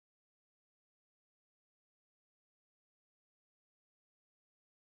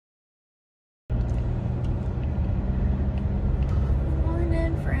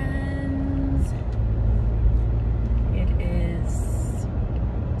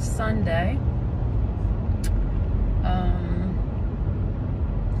Sunday.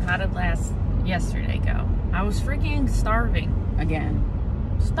 How did yesterday go? I was freaking starving again.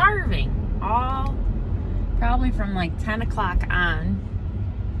 Starving. Probably from like 10 o'clock on.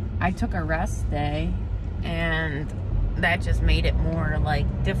 I took a rest day, and that just made it more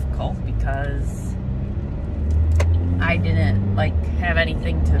like difficult because I didn't like have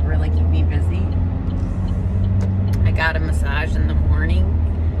anything to really keep me busy. I got a massage in the morning,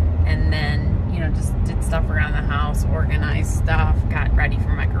 and then, you know, just did stuff around the house, organized stuff, got ready for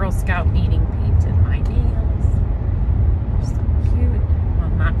my Girl Scout meeting, painted my nails. They're so cute. Well,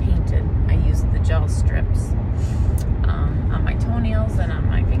 not painted. I used the gel strips on my toenails and on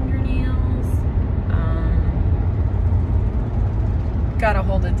my fingernails. Got a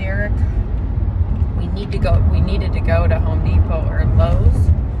hold of Derek. We needed to go to Home Depot or Lowe's.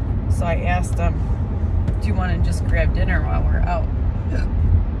 So I asked him, do you want to just grab dinner while we're out?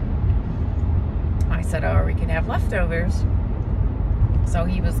 I said, oh, we can have leftovers. So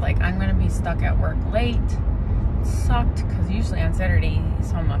he was like, I'm going to be stuck at work late. It sucked because usually on Saturday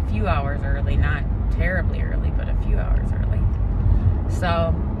he's home a few hours early, not terribly early, but a few hours early.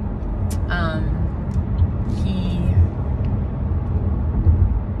 So he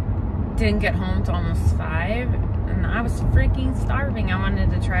didn't get home till almost 5, and I was freaking starving. I wanted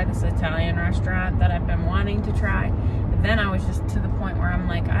to try this Italian restaurant that I've been wanting to try, but then I was just to the point where I'm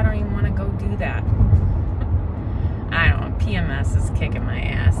like, I don't even want to go do that. I don't know, PMS is kicking my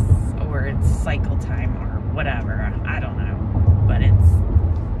ass, or it's cycle time or whatever, I don't know, but it's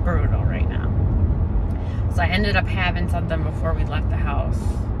brutal right now. So I ended up having something before we left the house.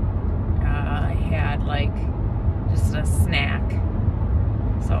 I had like just a snack.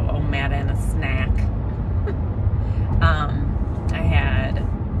 So Omas and a snack. I had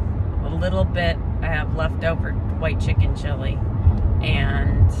a little bit, I have leftover white chicken chili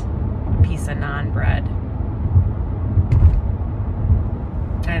and a piece of naan bread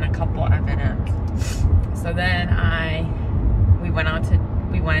and a couple M&Ms. So then we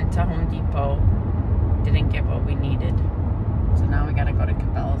went to Home Depot, didn't get what we needed. So now we gotta go to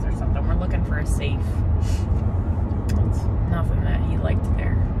Cabela's or something. We're looking for a safe. It's nothing that he liked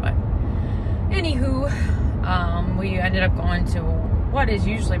there, but anywho, we ended up going to what is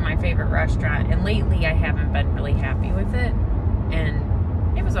usually my favorite restaurant, and lately I haven't been really happy with it,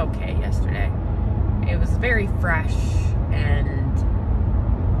 and it was okay yesterday. It was very fresh and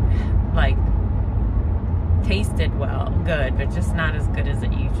like tasted good, but just not as good as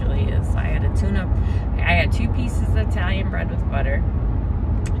it usually is. I had I had 2 pieces of Italian bread with butter,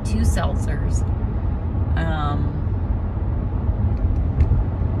 2 seltzers,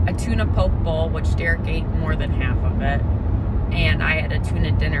 a tuna poke bowl, which Derek ate more than half of it, and I had a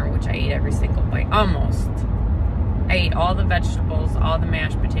tuna dinner, which I ate every single bite, almost. I ate all the vegetables, all the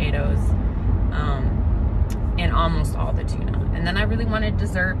mashed potatoes, and almost all the tuna. And then I really wanted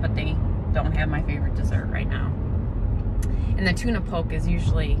dessert, but they don't have my favorite dessert right now. And the tuna poke is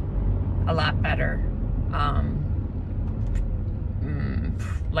usually a lot better,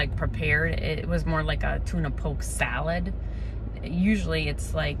 like prepared. It was more like a tuna poke salad. Usually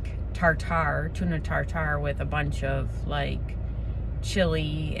it's like tuna tartare with a bunch of like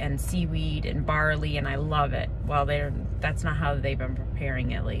chili and seaweed and barley, and I love it. Well, that's not how they've been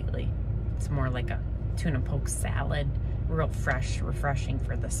preparing it lately. It's more like a tuna poke salad, real fresh, refreshing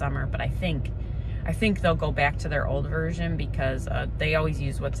for the summer. But I think they'll go back to their old version because they always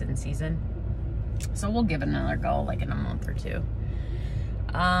use what's in season. So we'll give it another go like in a month or 2.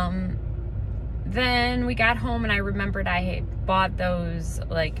 Then we got home and I remembered I had bought those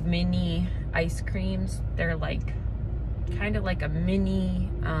like mini ice creams. They're like kind of like a mini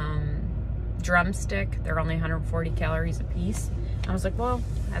drumstick. They're only 140 calories a piece. I was like, well,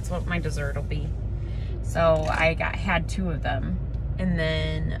 that's what my dessert will be. So I had 2 of them, and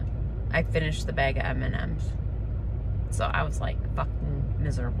then I finished the bag of M&Ms. So I was like fucking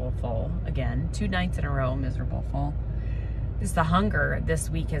miserable full again. 2 nights in a row, miserable full. Just the hunger this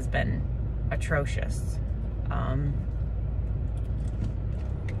week has been atrocious. I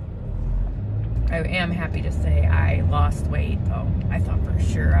am happy to say I lost weight, though. I thought for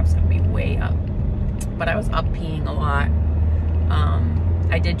sure I was gonna be way up, but I was up peeing a lot.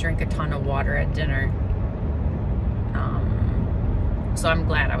 I did drink a ton of water at dinner. So I'm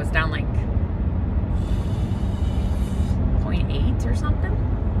glad. I was down like 0.8 or something.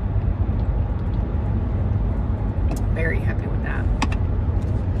 Very happy with that.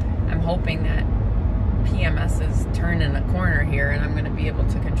 I'm hoping that PMS is turning a corner here and I'm going to be able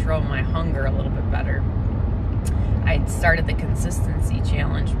to control my hunger a little bit better. I started the consistency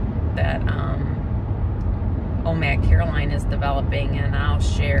challenge that OMAD Caroline is developing, and I'll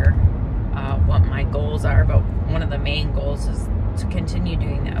share what my goals are. But one of the main goals is to continue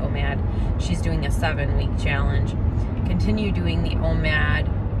doing the OMAD. She's doing a 7-week challenge. Continue doing the OMAD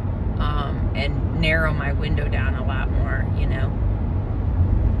and narrow my window down a lot more, you know.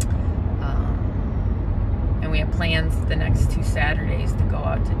 And we have plans the next 2 Saturdays to go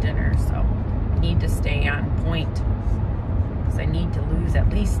out to dinner, so I need to stay on point because I need to lose at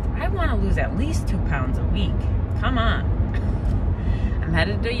least, I want to lose at least 2 pounds a week. Come on. I'm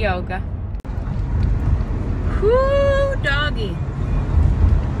headed to yoga. Whoo, doggy.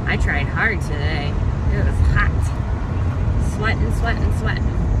 I tried hard today. It was hot. Sweating, sweating,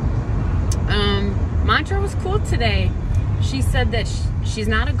 sweating. Mantra was cool today. She said that she's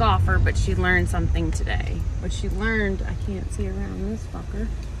not a golfer, but she learned something today. What she learned, I can't see around this fucker.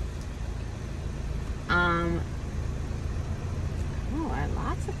 Oh,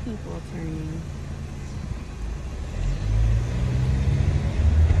 lots of people turning.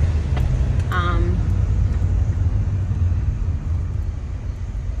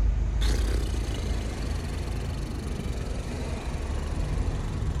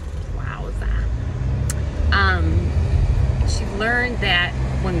 She learned that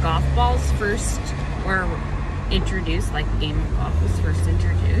when golf balls first were introduced, like the game of golf was first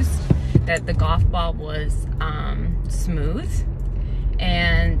introduced, that the golf ball was smooth,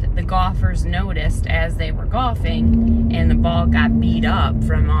 and the golfers noticed as they were golfing and the ball got beat up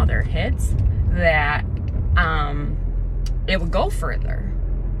from all their hits that it would go further.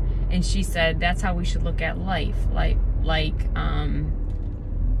 And she said that's how we should look at life, like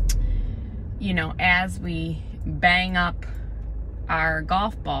you know, as we bang up our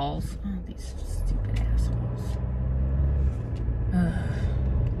golf balls. Oh, these stupid assholes. Ugh,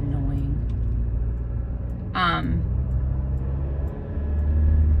 annoying.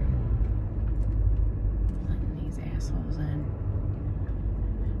 Letting these assholes in.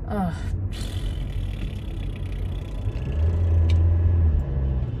 Ugh.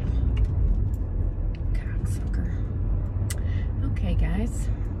 Cocksucker. Okay, guys.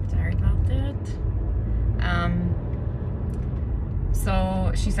 Sorry about that.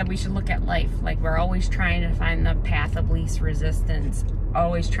 So she said we should look at life like we're always trying to find the path of least resistance,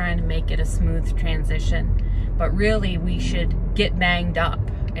 always trying to make it a smooth transition, but really we should get banged up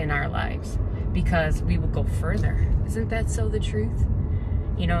in our lives because we will go further. Isn't that so the truth?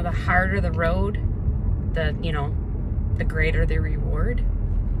 You know, the harder the road, the greater the reward.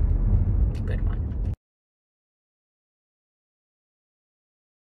 Good one.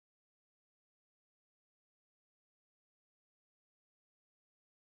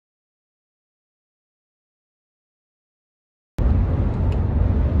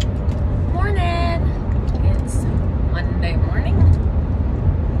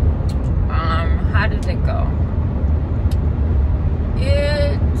 How did it go?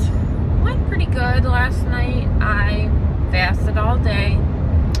 It went pretty good last night. I fasted all day.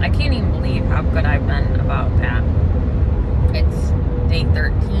 I can't even believe how good I've been about that. It's day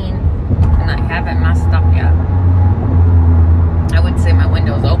 13 and I haven't messed up yet. I would say my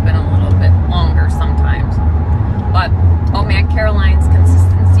window's open a little bit longer sometimes. But OMAD Caroline's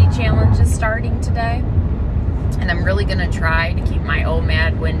consistency challenge is starting today. And I'm really going to try to keep my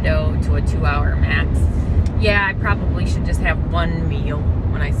OMAD window to a 2-hour max. Yeah, I probably should just have one meal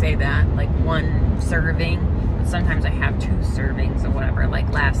when I say that, like one serving. But sometimes I have 2 servings or whatever, like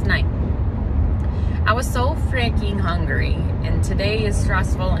last night. I was so freaking hungry, and today is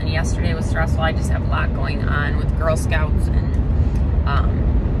stressful, and yesterday was stressful. I just have a lot going on with Girl Scouts, and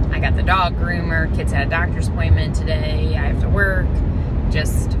I got the dog groomer. Kids had a doctor's appointment today. I have to work.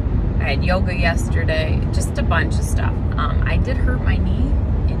 I had yoga yesterday, just a bunch of stuff. I did hurt my knee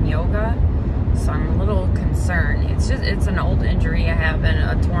in yoga, so I'm a little concerned. It's an old injury I have, and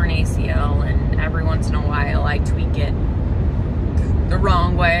a torn ACL, and every once in a while I tweak it the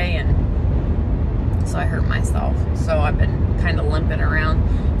wrong way, and so I hurt myself. So I've been kind of limping around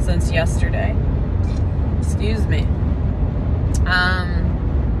since yesterday. Excuse me.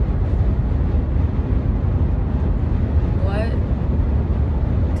 What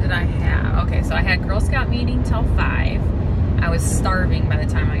did I have? Okay, so I had Girl Scout meeting till 5. I was starving by the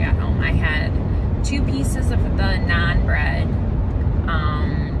time I got home. I had 2 pieces of the naan bread,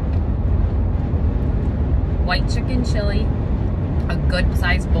 white chicken chili, a good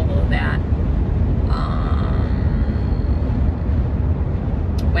sized bowl of that.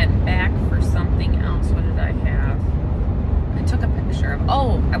 Went back for something else. What did I have? I took a picture of,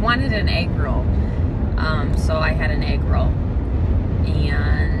 I wanted an egg roll. So I had an egg roll.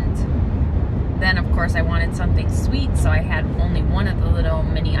 And then of course I wanted something sweet, so I had only one of the little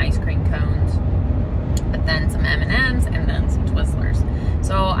mini ice cream cones. but then some M&Ms, and then some Twizzlers.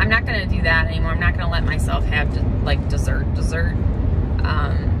 So I'm not gonna do that anymore. I'm not gonna let myself have like dessert.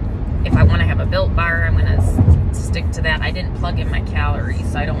 If I want to have a Built Bar, I'm gonna stick to that. I didn't plug in my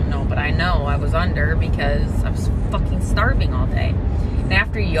calories, so I don't know, but I know I was under because I was fucking starving all day. And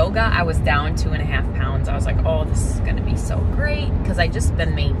after yoga, I was down 2.5 pounds. I was like, oh, this is gonna be so great, because I just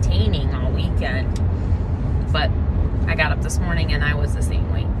been maintaining all weekend. But I got up this morning and I was the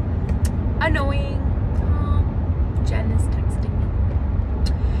same weight. Annoying. Oh, Jen is texting me.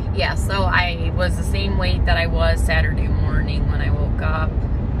 Yeah, so I was the same weight that I was Saturday morning when I woke up.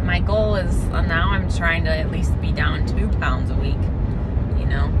 My goal is, now I'm trying to at least be down 2 pounds a week, you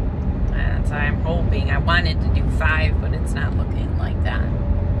know. That's what I'm hoping. I wanted to do 5, but it's not looking like that.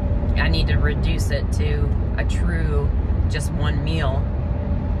 I need to reduce it to a true just one meal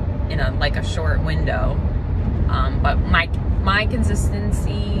in like a short window. But my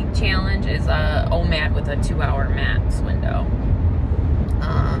consistency challenge is a OMAD with a 2-hour max window.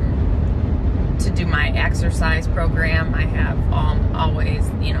 To do my exercise program, I have always,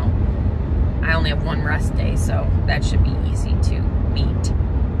 you know, I only have 1 rest day, so that should be easy to meet.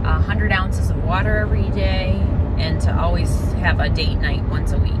 100 ounces of water every day, and to always have a date night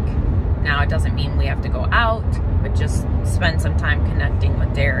once a week. Now, it doesn't mean we have to go out, but just spend some time connecting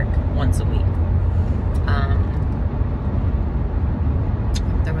with Derek once a week.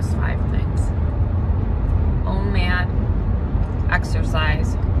 There was 5 things. OMAD,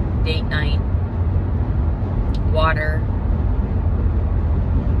 exercise, date night, water.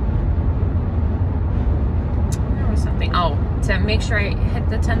 There was something. Oh, to make sure I hit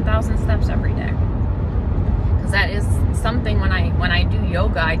the 10,000 steps every day. Because that is something when I do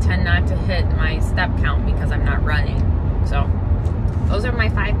yoga, I tend not to hit my step count because I'm not running. So those are my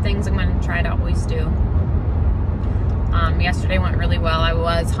 5 things I'm going to try to always do. Yesterday went really well. I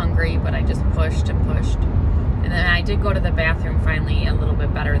was hungry, but I just pushed and pushed. And then I did go to the bathroom finally a little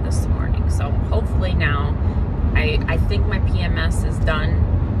bit better this morning. So hopefully now, I think my PMS is done.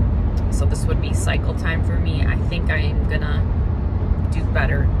 So this would be cycle time for me. I think I'm gonna do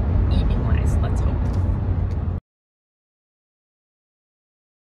better eating wise. Let's hope.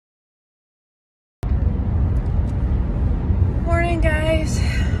 Morning, guys.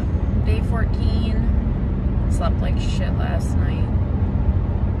 Day 14. Slept like shit last night.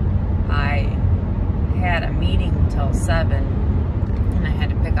 I had a meeting until 7, and I had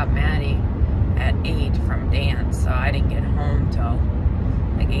to pick up Maddie at 8 from dance, so I didn't get home till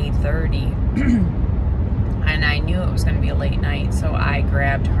like 8:30. And I knew it was going to be a late night, so I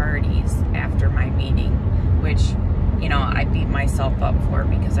grabbed Hardee's after my meeting, which, you know, I beat myself up for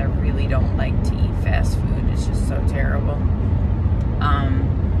because I really don't like to eat fast food. It's just so terrible.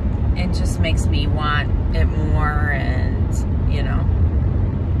 It just makes me want it more, and, you know,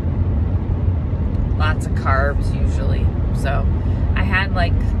 lots of carbs usually. So I had,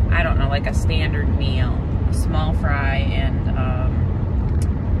 like, I don't know, like a standard meal, a small fry, and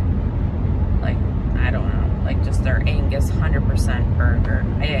like, I don't know, like just their Angus 100% burger.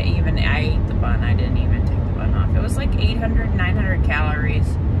 I ate the bun. I didn't even take the bun off. It was like 800, 900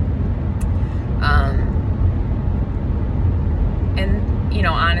 calories. And, you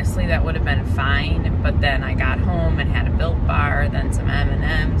know, honestly, that would have been fine, but then I got home and had a Built Bar, then some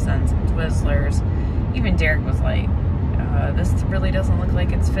M&Ms, then some Twizzlers. Even Derek was like, this really doesn't look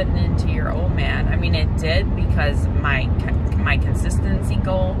like it's fitting into your OMAD. I mean, it did, because my consistency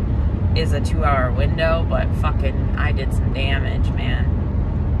goal is a 2-hour window, but fucking, I did some damage, man.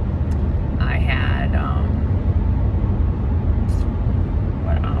 I had,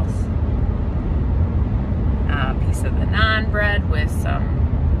 what else? A piece of the naan bread with some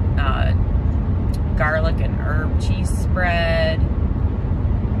garlic and herb cheese spread,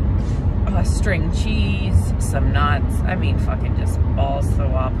 string cheese, some nuts. I mean, fucking just balls to the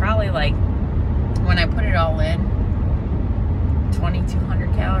wall. Probably, like, when I put it all in,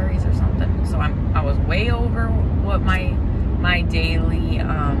 2,200 calories or something. So I was way over what my daily,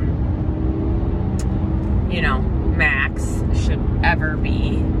 you know, max should ever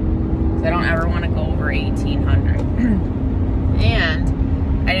be. So I don't ever want to go over 1,800. And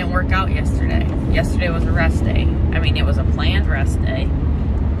I didn't work out yesterday. Yesterday was a rest day. I mean, it was a planned rest day.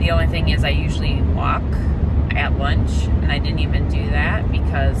 The only thing is I usually walk at lunch, and I didn't even do that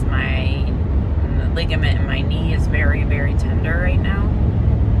because my ligament in my knee is very, very tender right now.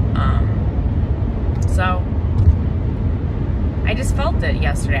 So I just felt it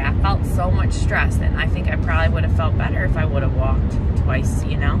yesterday. I felt so much stress, and I think I probably would have felt better if I would have walked twice,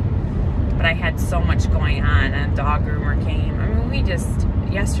 you know? But I had so much going on, and a dog groomer came. I mean,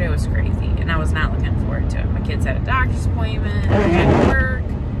 yesterday was crazy, and I was not looking forward to it. My kids had a doctor's appointment, I had to work.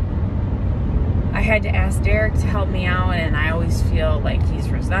 I had to ask Derek to help me out, and I always feel like he's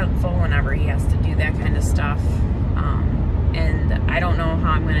resentful whenever he has to do that kind of stuff. And I don't know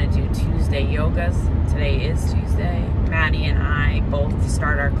how I'm going to do Tuesday yogas. Today is Tuesday. Maddie and I both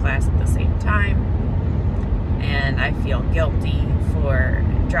start our class at the same time, and I feel guilty for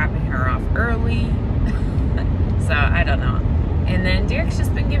dropping her off early. So I don't know. And then Derek's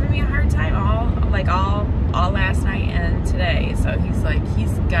just been giving me a hard time all last night and today. So he's like,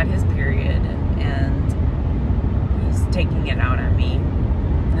 he's got his period and he's taking it out on me.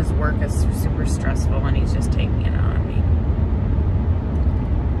 His work is super stressful and he's just taking it out on me.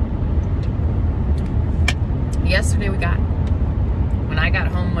 Yesterday when I got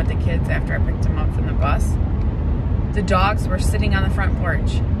home with the kids after I picked them up from the bus, the dogs were sitting on the front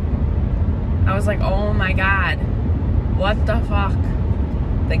porch. I was like, oh my God, what the fuck?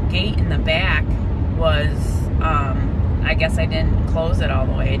 The gate in the back was, I guess I didn't close it all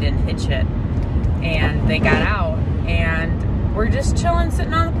the way. I didn't hitch it. And they got out and we're just chilling,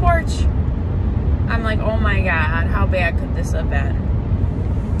 sitting on the porch. I'm like, oh my God, how bad could this have been?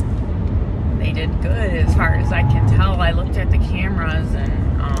 They did good as far as I can tell. I looked at the cameras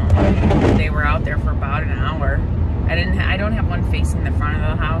and they were out there for about an hour. I don't have one facing the front of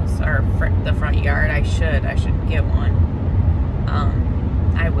the house or the front yard. I should get one.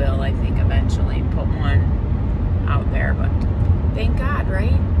 I will, I think, eventually put one out there, but thank God,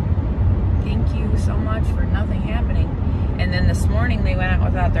 right? Thank you so much for nothing happening. And then this morning they went out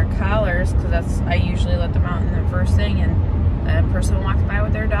without their collars, because I usually let them out in the first thing, and a person walked by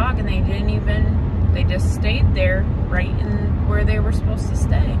with their dog and they just stayed there right in where they were supposed to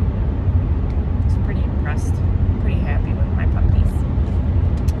stay. I was pretty impressed, pretty happy with my puppies.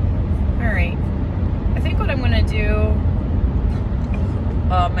 All right, I think what I'm gonna do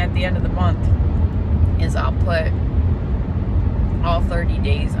at the end of the month is I'll put all 30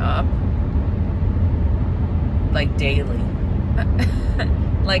 days up, like daily.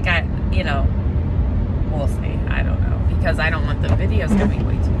 Like we'll see, I don't know, because I don't want the videos to be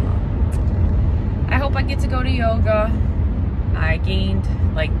way too long. I hope I get to go to yoga. I gained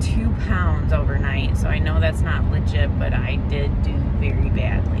like 2 pounds overnight, so I know that's not legit, but I did do very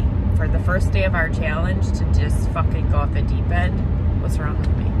badly. For the first day of our challenge to just fucking go off the deep end, what's wrong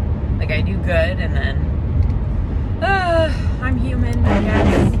with me? Like, I do good and then, I'm human, I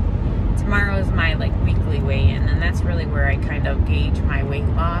guess. Tomorrow is my like weekly weigh-in, and that's really where I kind of gauge my weight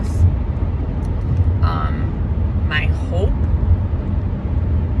loss. My hope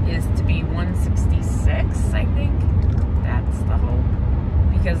is to be 166, I think. That's the hope,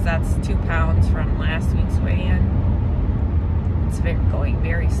 because that's 2 pounds from last week's weigh-in. It's going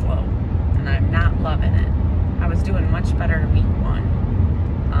very slow, and I'm not loving it. I was doing much better in week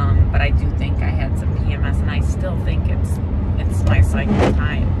 1, but I do think I had some PMS, and I still think it's my cycle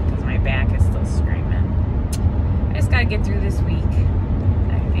time, because my back is still screaming. I just gotta get through this week,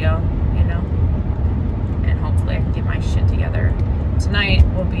 I feel, and hopefully I can get my shit together. Tonight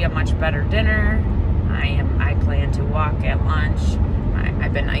will be a much better dinner. I plan to walk at lunch.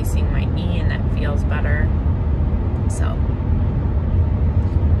 I've been icing my knee and that feels better. So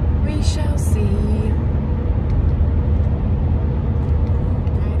we shall see.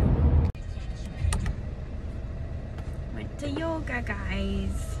 Went to yoga,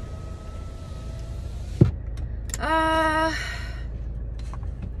 guys.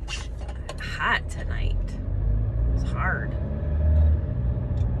 Hot tonight. It's hard.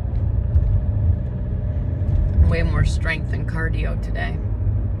 Way more strength and cardio today.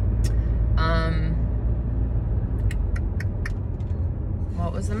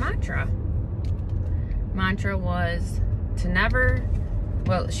 What was the mantra? Mantra was to never,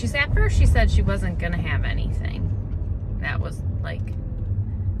 well, at first she said she wasn't gonna have anything. That was,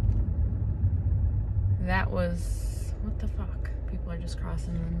 what the fuck? People are just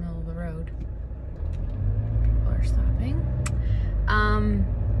crossing in the middle of the road. People are stopping.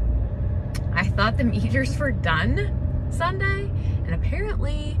 I thought the meters were done Sunday, and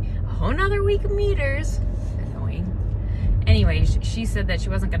apparently a whole nother week of meters. Annoying. Anyway, she said that she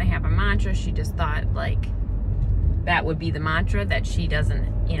wasn't going to have a mantra. She just thought, that would be the mantra, that she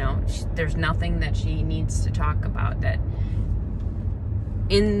doesn't, there's nothing that she needs to talk about, that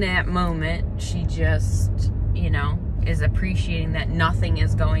in that moment, she just, is appreciating that nothing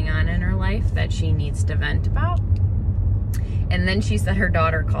is going on in her life that she needs to vent about. And then she said her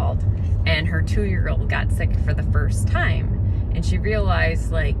daughter called, and her 2-year-old got sick for the first time. And she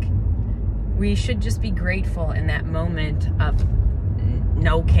realized, we should just be grateful in that moment of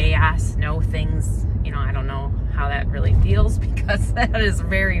no chaos, no things, I don't know how that really feels, because that is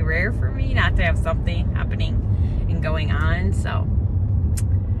very rare for me, not to have something happening and going on. So,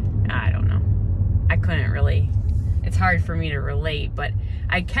 I don't know. I couldn't really, it's hard for me to relate, but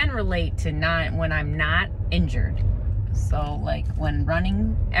I can relate to not when I'm not injured. So like when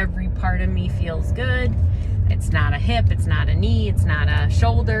running, every part of me feels good. It's not a hip, it's not a knee, it's not a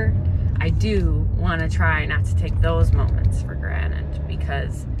shoulder. I do want to try not to take those moments for granted,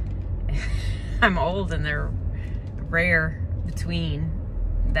 because I'm old and they're rare between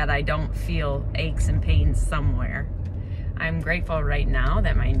that I don't feel aches and pains somewhere. I'm grateful right now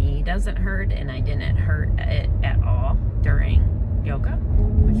that my knee doesn't hurt, and I didn't hurt it at all during yoga,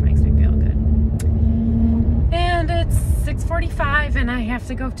 which makes me feel good. And it's 6:45 and I have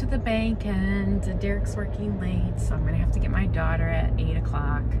to go to the bank, and Derek's working late, so I'm gonna have to get my daughter at 8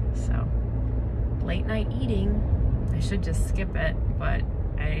 o'clock. So late night eating, I should just skip it, but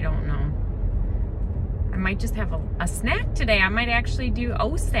I don't know. I might just have a snack today. I might actually do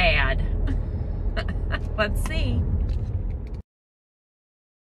OSAD. Let's see.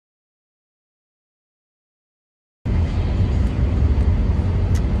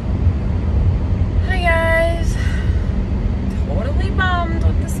 Hi guys. Totally bummed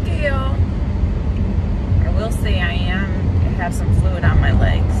with the scale. I will say I have some fluid on my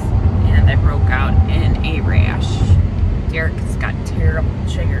legs, and I broke out in a rash. Derek's got terrible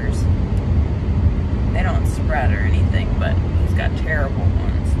chiggers. They don't spread or anything, but he's got terrible ones.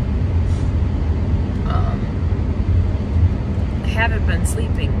 I haven't been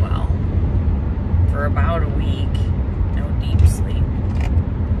sleeping well for about a week. No deep sleep.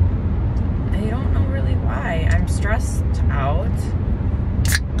 I don't know really why. I'm stressed out,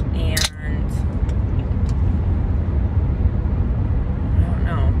 and I don't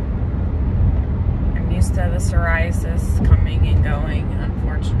know. I'm used to the psoriasis coming and going,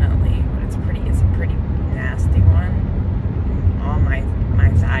 unfortunately, but it's a pretty nasty one. All my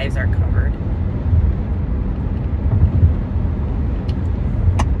thighs are covered.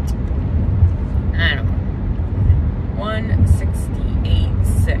 I don't know.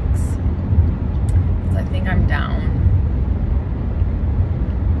 168.6. So I think I'm down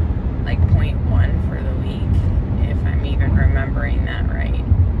like 0.1 for the week, if I'm even remembering that right.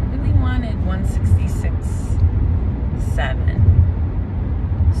 I really wanted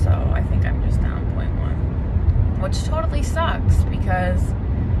 166.7. So I think I'm just down 0.1, which totally sucks, because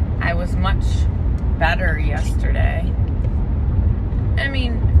I was much better yesterday. I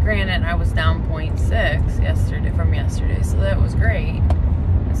mean, granted, I was down 0.6 from yesterday, so that was great.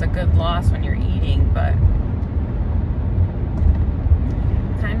 It's a good loss when you're eating, but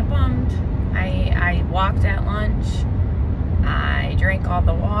kind of bummed. I walked at lunch. I drank all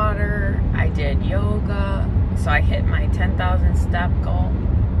the water. I did yoga, so I hit my 10,000 step goal.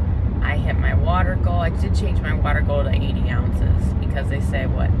 I hit my water goal. I did change my water goal to 80 ounces because they say,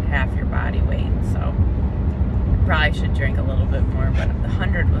 what, half your body weight. So I probably should drink a little bit more, but the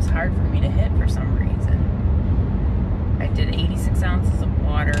 100 was hard for me to hit for some reason. I did 86 ounces of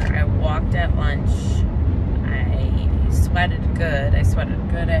water. I walked at lunch. I sweated good. I sweated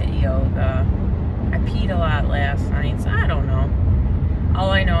good at yoga. I peed a lot last night, so I don't know.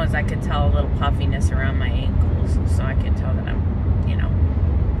 All I know is I could tell a little puffiness around my ankles, so I could tell that I'm,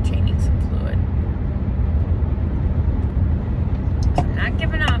 chaining some fluid. So I'm not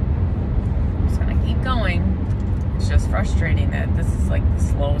giving up. I'm just gonna keep going. It's just frustrating that this is like the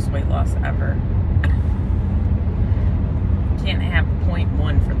slowest weight loss ever. Can't have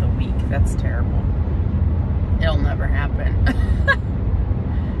 0.1 for the week. That's terrible. It'll never happen.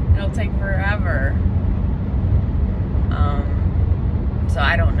 It'll take forever. So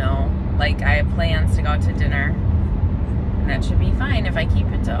I don't know. Like, I have plans to go out to dinner. That should be fine if I keep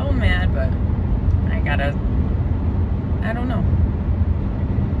it to OMAD, but I don't know.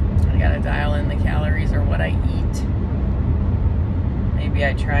 I gotta dial in the calories or what I eat. Maybe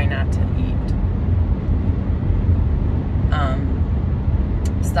I try not to eat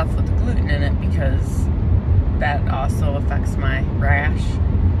stuff with gluten in it, because that also affects my rash.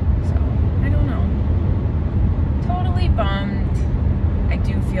 So, I don't know. Totally bummed. I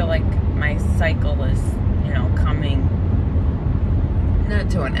do feel like my cycle is, coming not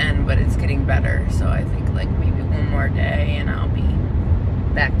to an end, but it's getting better. So I think like maybe one more day and I'll be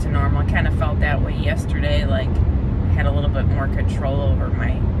back to normal. I kind of felt that way yesterday, like I had a little bit more control over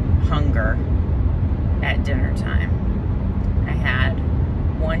my hunger at dinner time. I had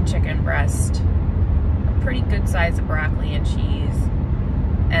one chicken breast, a pretty good size of broccoli and cheese,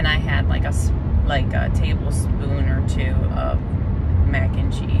 and I had like a tablespoon or two of mac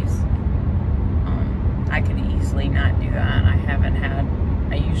and cheese. I could easily not do that.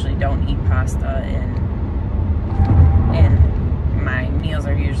 I usually don't eat pasta, and my meals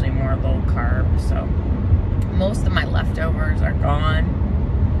are usually more low carb, so most of my leftovers are gone.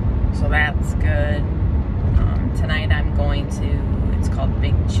 So that's good. Tonight I'm going to, it's called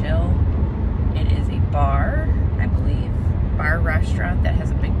Big Chill. It is a bar, I believe, bar restaurant that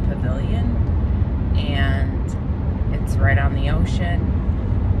has a big pavilion, and it's right on the ocean.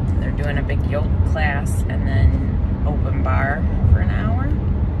 They're doing a big yoga class and then open bar for an hour.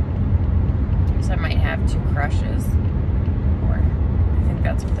 So I might have 2 crushes, or I think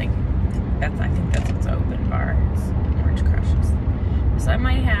that's what I think that's what's open bar, is orange crushes. So I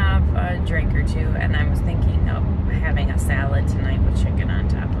might have a drink or 2, and I was thinking of having a salad tonight with chicken on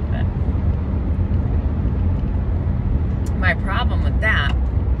top of it. My problem with that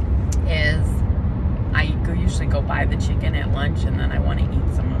is I usually go buy the chicken at lunch and then I want to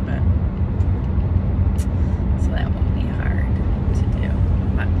eat some of it. So that won't be hard to do.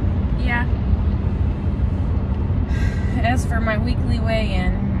 But yeah. As for my weekly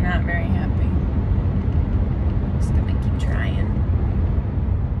weigh-in, not very happy. I'm just gonna keep trying.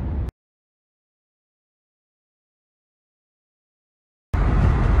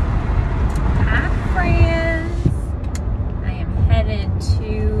 Hi friends! I am headed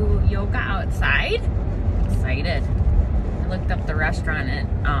to yoga outside. Excited. I looked up the restaurant and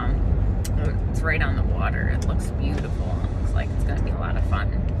it's right on the water. It looks beautiful. It looks like it's gonna be a lot of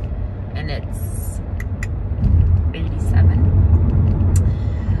fun. And it's 87.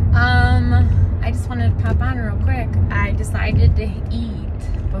 I just wanted to pop on real quick. I decided to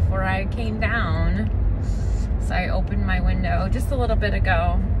eat before I came down. So I opened my window just a little bit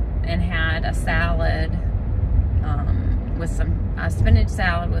ago and had a salad with some spinach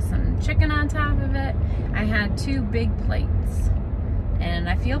salad with some chicken on top of it. I had 2 big plates and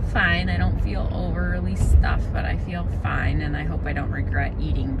I feel fine. I don't feel overly stuffed, but I feel fine, and I hope I don't regret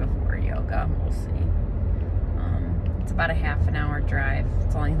eating before yoga. We'll see. It's about a half an hour drive.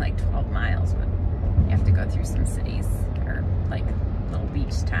 It's only like 12 miles, but you have to go through some cities or like little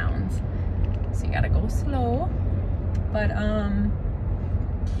beach towns. So you gotta go slow. But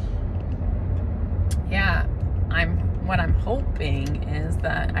yeah, what I'm hoping is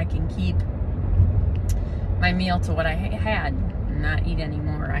that I can keep my meal to what I had, not eat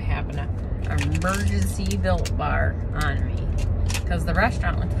anymore. I have an emergency Built Bar on me because the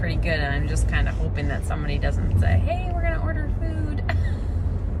restaurant looked pretty good, and I'm just kind of hoping that somebody doesn't say, hey, we're gonna order food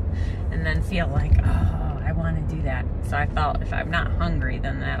and then feel like, oh, I want to do that. So I felt if I'm not hungry,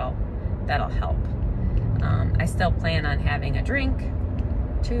 then that'll help. I still plan on having a drink,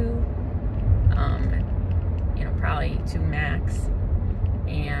 2, probably 2 max,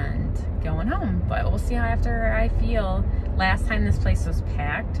 and going home. But we'll see how after I feel. Last time this place was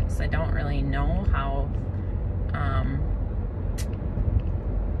packed, so I don't really know how,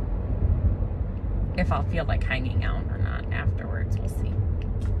 if I'll feel like hanging out or not afterwards. We'll see.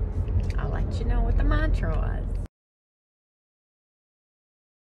 I'll let you know what the mantra was.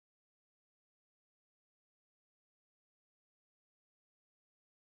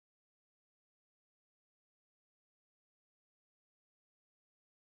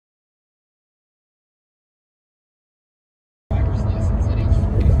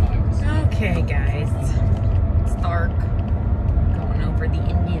 Okay guys, it's dark, going over the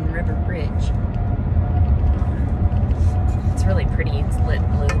Indian River Bridge. It's really pretty, it's lit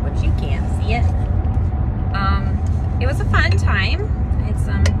blue, but you can't see it. It was a fun time. I had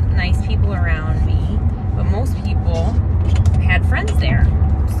some nice people around me, but most people had friends there.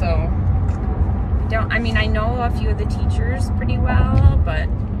 So, I know a few of the teachers pretty well, but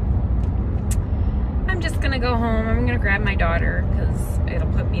I'm just gonna go home. I'm gonna grab my daughter because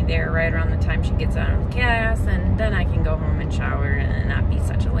it'll put me there right around the time she gets out of class, and then I can go home and shower and not be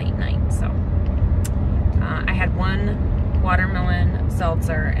such a late night. So I had 1 watermelon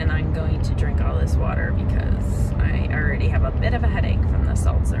seltzer, and I'm going to drink all this water because I already have a bit of a headache from the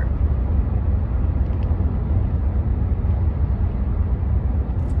seltzer.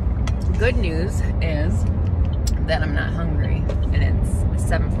 Good news is that I'm not hungry, and it's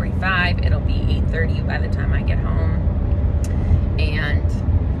 7:45. It'll be 8:30 by the time I get home, and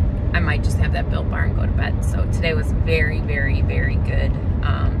I might just have that Built Bar and go to bed. So today was very, very, very good,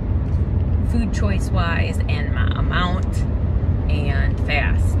 food choice wise, and my amount, and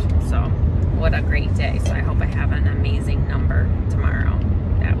fast. So what a great day. So I hope I have an amazing number tomorrow.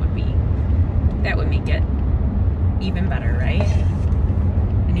 That would make it even better, right?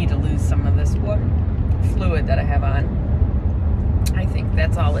 I need to lose some of this water fluid that I have on. I think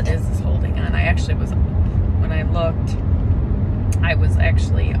that's all it is holding on. I actually was, when I looked, I was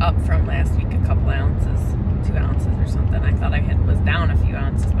actually up from last week a couple ounces, 2 ounces or something. I thought I was down a few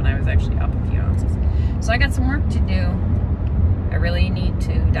ounces, but I was actually up a few ounces. So I got some work to do. I really need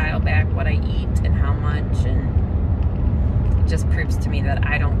to dial back what I eat and how much, and it just proves to me that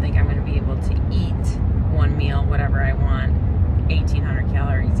I don't think I'm going to be able to eat one meal, whatever I want, 1,800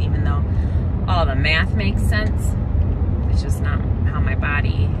 calories, even though all the math makes sense. It's just not how my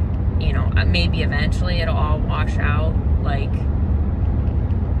body, you know, maybe eventually it'll all wash out, like,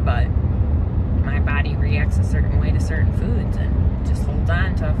 but my body reacts a certain way to certain foods and just holds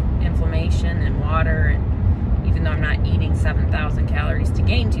on to inflammation and water, and even though I'm not eating 7,000 calories to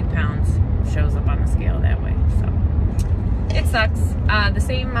gain 2 pounds, it shows up on the scale that way, so it sucks. The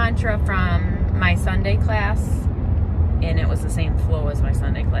same mantra from my Sunday class, and it was the same flow as my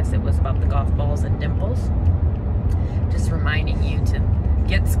Sunday class. It was about the golf balls and dimples. Just reminding you to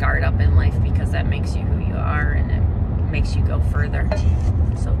get scarred up in life, because that makes you who you are, and it makes you go further.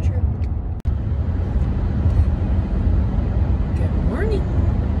 So true. Good morning.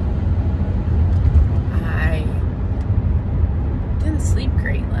 I didn't sleep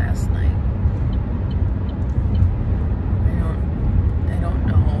great last night. I don't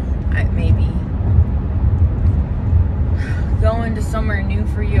know. Maybe going to somewhere new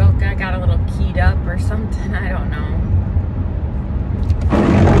for yoga, I got a little keyed up or something. I don't know.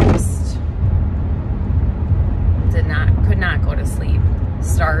 Just could not go to sleep.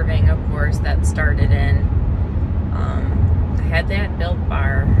 Starving, of course, that started in. I had that Built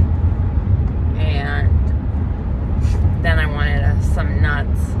Bar, and then I wanted some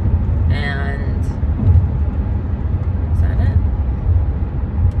nuts, and is that it?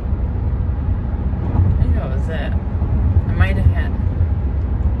 I think that was it. I might have had.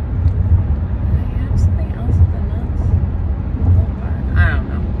 Did I have something else with the nuts? I don't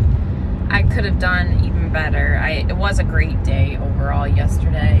know. I could have done even better. It was a great day overall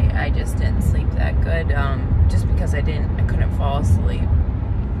yesterday. I just didn't sleep that good. Just because I couldn't fall asleep.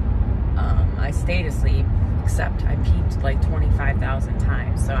 I stayed asleep, except I peeped like 25,000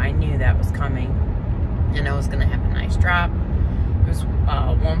 times, so I knew that was coming, and I was gonna have a nice drop. It was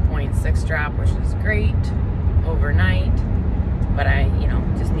 1.6 drop, which is great overnight, but I, you know,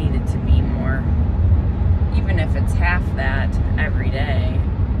 just needed to be more. Even if it's half that every day,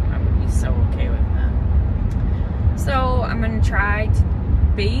 I would be so okay with that. So I'm gonna try to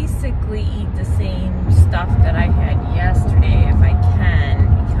basically eat the same stuff that I had yesterday if I can,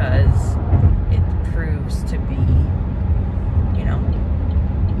 because it proves to be, you know,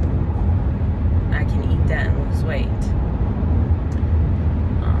 I can eat that and lose weight.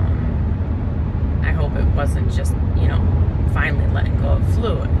 I hope it wasn't just, you know, finally letting go of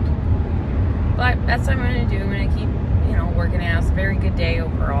fluid. But that's what I'm going to do. I'm going to keep, you know, working out. It's a very good day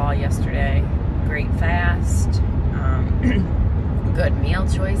overall yesterday. Great fast. Good meal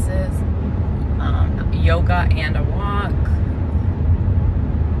choices. Yoga and a walk.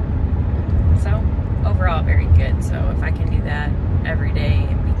 So, overall, very good. So, if I can do that every day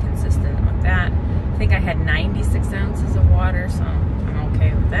and be consistent with that. I think I had 96 ounces of water, so I'm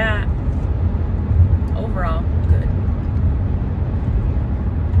okay with that. Overall, good.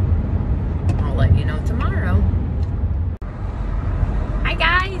 I'll let you know tomorrow. Hi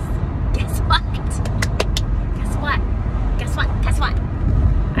guys! Guess what? Guess what? Guess what? Guess what?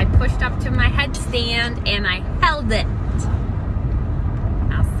 I pushed up to my headstand and I held it.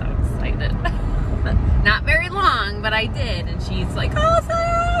 I was so excited. Not very long, but I did. And she's like, oh,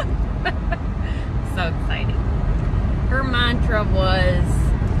 Sarah! So excited. Her mantra was,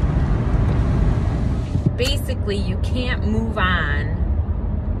 basically, you can't move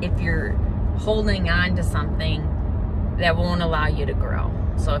on if you're holding on to something that won't allow you to grow.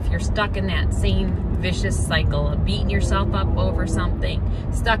 So if you're stuck in that same vicious cycle of beating yourself up over something,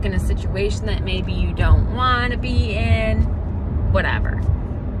 stuck in a situation that maybe you don't want to be in, whatever.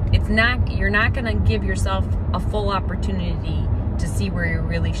 You're not going to give yourself a full opportunity to see where you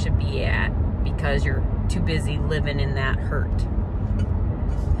really should be at, because you're too busy living in that hurt.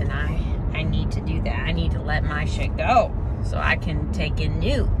 And I need to do that. I need to let my shit go so I can take in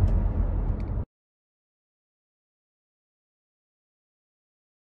new.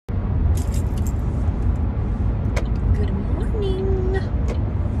 Good morning.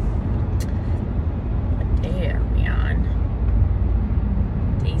 What day are we on?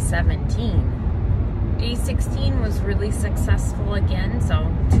 Day 17. Day 16 was really successful again,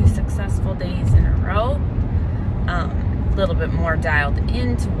 so 2 successful days in a row. A little bit more dialed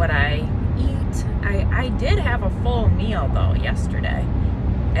into what I eat. I did have a full meal though yesterday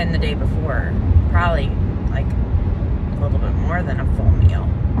and the day before, probably like a little bit more than a full meal.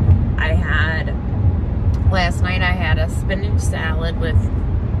 Last night I had a spinach salad with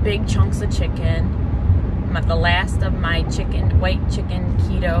big chunks of chicken, the last of my white chicken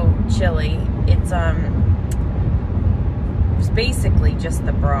keto chili. It's basically just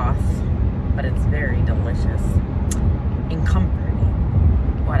the broth, but it's very delicious. and comforting.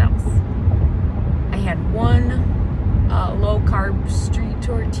 What else? I had one low-carb street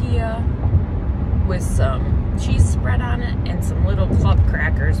tortilla with some cheese spread on it and some little club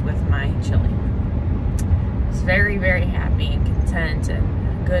crackers with my chili. I was very, very happy and content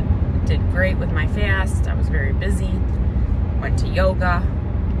and good. Did great with my fast. I was very busy. Went to yoga.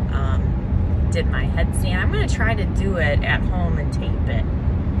 Did my headstand. I'm going to try to do it at home and tape it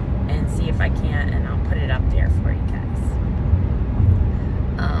and see if I can, and I'll put it up there for you guys.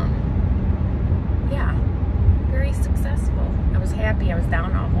 Yeah, very successful. I was happy. I was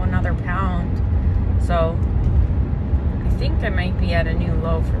down a whole another pound. So I think I might be at a new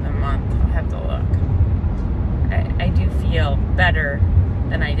low for the month. I'll have to look. I do feel better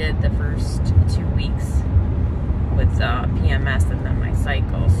than I did the first 2 weeks with PMS and then my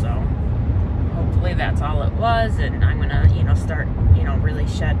cycle. So hopefully that's all it was, and I'm gonna, start, really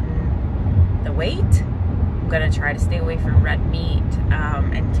shedding the weight. I'm gonna try to stay away from red meat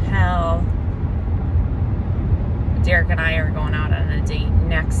until Derek and I are going out on a date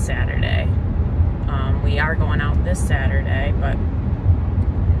next Saturday. We are going out this Saturday, but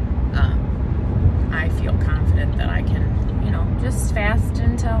I feel confident that I can, just fast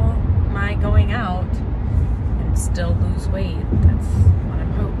until my going out and still lose weight. That's what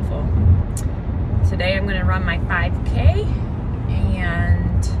I'm hopeful. Today I'm going to run my 5K,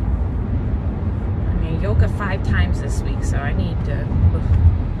 and I'm going to yoga 5 times this week, so I need to,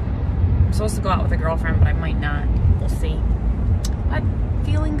 I'm supposed to go out with a girlfriend, but I might not. We'll see. But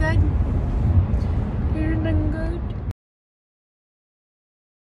feeling good. Feeling good.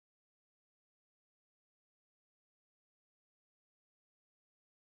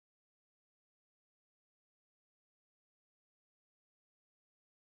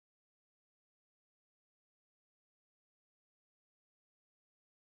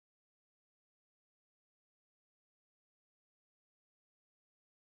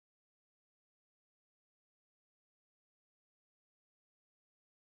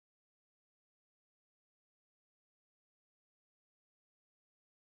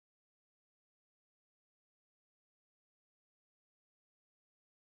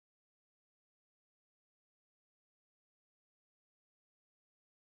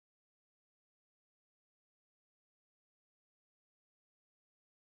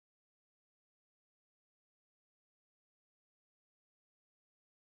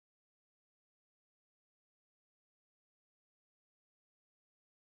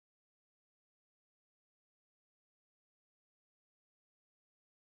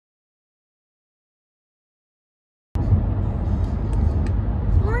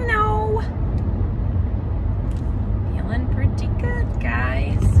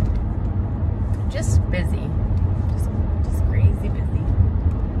 Just busy. Just crazy busy.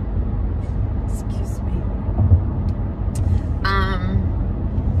 Excuse me.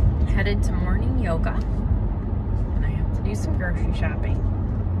 Headed to morning yoga. And I have to do some grocery shopping.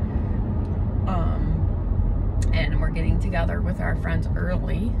 And we're getting together with our friends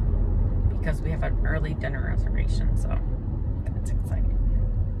early because we have an early dinner reservation, so that's exciting.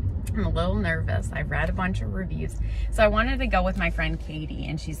 I'm a little nervous. I've read a bunch of reviews. So I wanted to go with my friend Katie,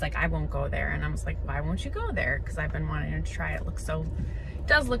 and she's like, I won't go there. And I was like, why won't you go there? Because I've been wanting to try it. It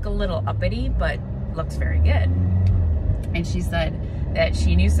does look a little uppity, but looks very good. And she said that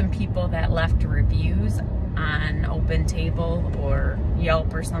she knew some people that left reviews on Open Table or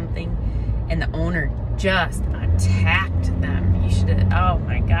Yelp or something, and the owner just attacked them. You should have, oh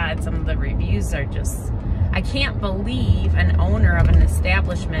my God, some of the reviews are just, I can't believe an owner of an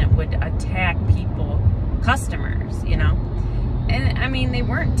establishment would attack people, customers, And I mean, they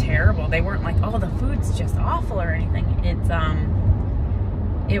weren't terrible. They weren't like, oh, the food's just awful or anything.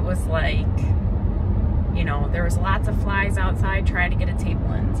 It was like, there was lots of flies outside trying to get a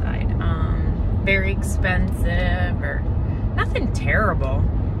table inside. Very expensive or nothing terrible.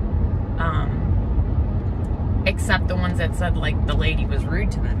 Except the ones that said like the lady was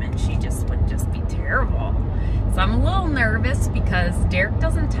rude to them and she would just be terrible. So I'm a little nervous because Derek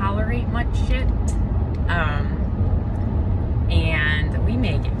doesn't tolerate much shit. And we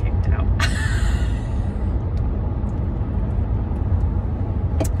may get kicked out.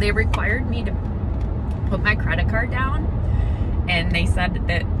 They required me to put my credit card down, and they said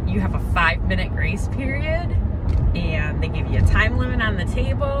that you have a 5-minute grace period, and they give you a time limit on the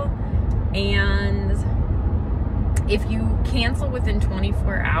table, and if you cancel within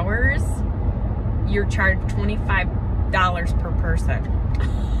 24 hours, you're charged $25 per person.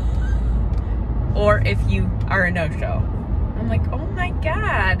 Or if you are a no-show. I'm like, oh my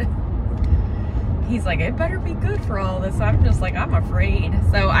God. he's like, it better be good for all this. I'm just like, I'm afraid.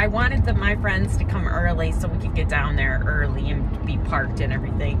 So I wanted my friends to come early so we could get down there early and be parked and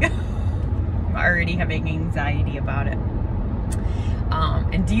everything. I'm already having anxiety about it.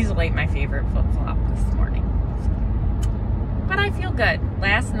 And Diesel ate my favorite flip-flop this morning. But I feel good.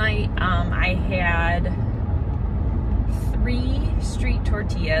 Last night, I had 3 street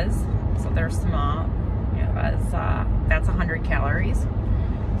tortillas. So they're small. It was, that's 100 calories.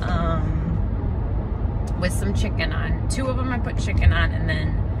 With some chicken on. 2 of them I put chicken on, and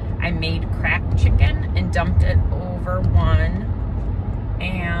then I made cracked chicken and dumped it over one.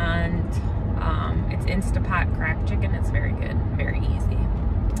 And it's Instapot cracked chicken. It's very good, very easy.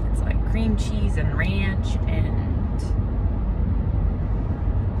 It's like cream cheese and ranch and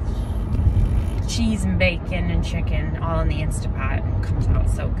cheese and bacon and chicken all in the Instapot. It comes out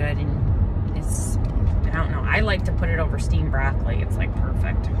so good, and it's, I don't know, I like to put it over steamed broccoli. It's like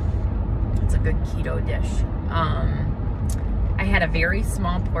perfect. It's a good keto dish. I had a very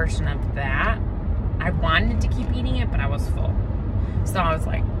small portion of that. I wanted to keep eating it, but I was full. So I was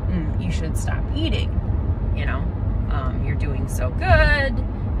like, you should stop eating. You know, you're doing so good.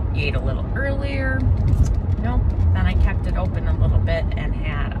 You ate a little earlier. Nope. Then I kept it open a little bit and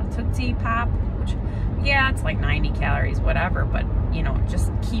had a Tootsie Pop, which, yeah, it's like 90 calories, whatever, but, you know,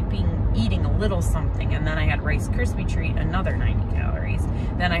 just eating a little something. And then I had Rice Krispie Treat, another 90 calories.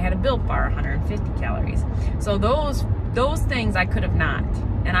 Then I had a Built Bar, 150 calories. So those things I could have not.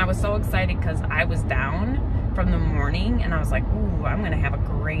 And I was so excited because I was down from the morning, and I was like, ooh, I'm going to have a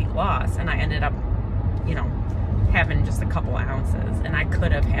great loss. And I ended up, you know, having just a couple ounces, and I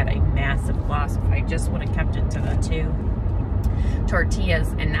could have had a massive loss if I just would have kept it to the 2 tortillas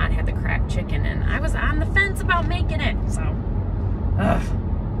and not had the cracked chicken. And I was on the fence about making it, so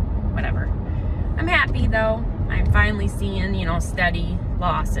whatever. I'm happy though. I'm finally seeing, you know, steady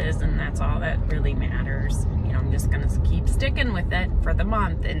losses, and that's all that really matters. You know, I'm just gonna keep sticking with it for the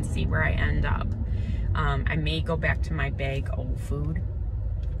month and see where I end up. I may go back to my bag old food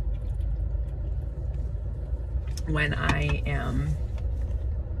when I am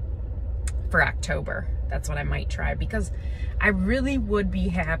for October. That's what I might try, because I really would be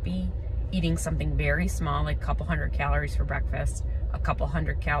happy eating something very small, like a couple 100 calories for breakfast, a couple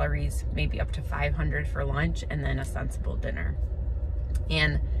 100 calories, maybe up to 500 for lunch, and then a sensible dinner.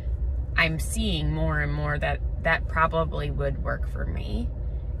 And I'm seeing more and more that that probably would work for me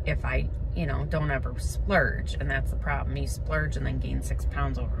if I, you know, don't ever splurge. And that's the problem. You splurge and then gain 6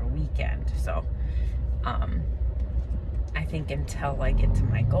 pounds over a weekend. So, I think until I get to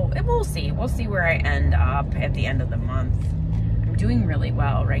my goal, and we'll see where I end up at the end of the month. I'm doing really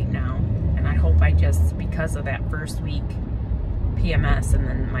well right now, and I hope I just, because of that first week PMS and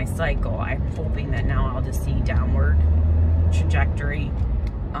then my cycle, I'm hoping that now I'll just see downward trajectory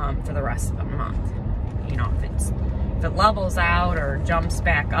for the rest of the month. You know, if it levels out or jumps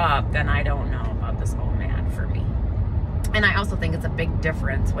back up, then I don't know about this whole MAD for me. And I also think it's a big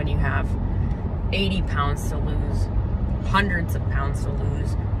difference when you have 80 pounds to lose, hundreds of pounds to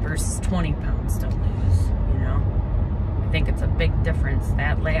lose versus 20 pounds to lose, you know? I think it's a big difference.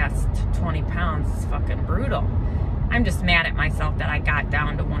 That last 20 pounds is fucking brutal. I'm just mad at myself that I got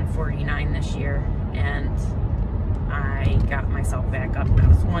down to 149 this year, and I got myself back up. I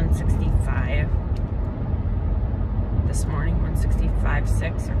was 165 this morning,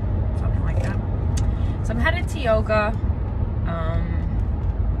 165.6 or something like that. So I'm headed to yoga.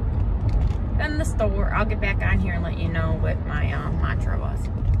 Then the store. I'll get back on here and let you know what my mantra was.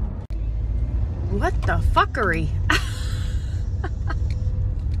 What the fuckery?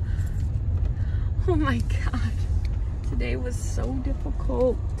 Oh my god. Today was so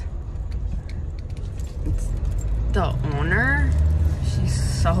difficult. It's the owner.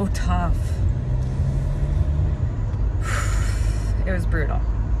 She's so tough. It was brutal.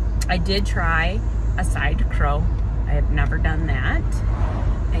 I did try a side crow. I have never done that,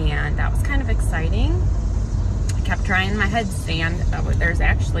 and that was kind of exciting. I kept trying my headstand. There's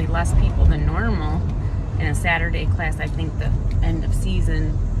actually less people than normal in a Saturday class. I think the end of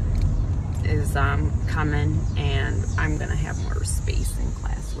season is coming, and I'm gonna have more space in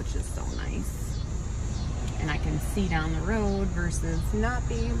class, which is so nice. And I can see down the road versus not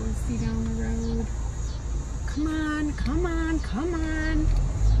being able to see down the road. Come on, come on, come on.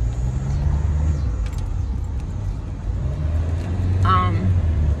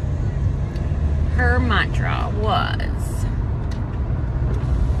 Her mantra was,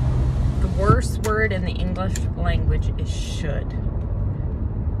 the worst word in the English language is should.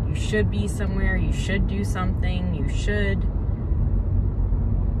 You should be somewhere, you should do something,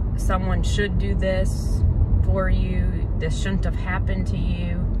 someone should do this for you, this shouldn't have happened to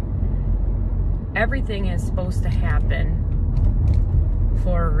you. everything is supposed to happen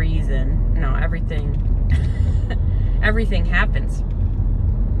for a reason. No, everything happens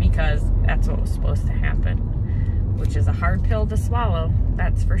because that's what was supposed to happen, which is a hard pill to swallow,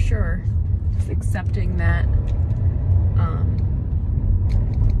 that's for sure. Just accepting that,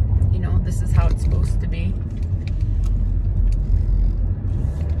 you know, this is how it's supposed to be.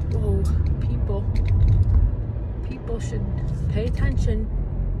 Whoa, people should pay attention.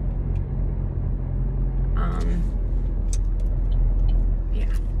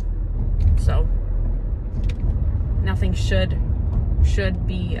 Yeah. So nothing should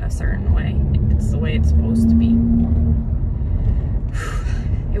be a certain way. It's the way it's supposed to be.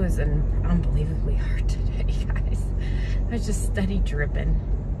 It was unbelievably hard today, guys. I was just steady dripping.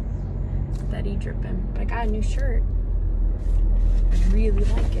 But I got a new shirt. I really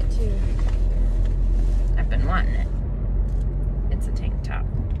like it too. I've been wanting it. It's a tank top.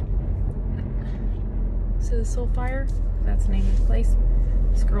 See the Soul Fire? That's the name of the place.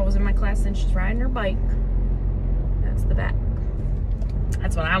 This girl was in my class and she's riding her bike. That's the back.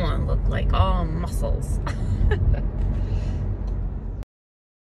 That's what I want to look like. All muscles.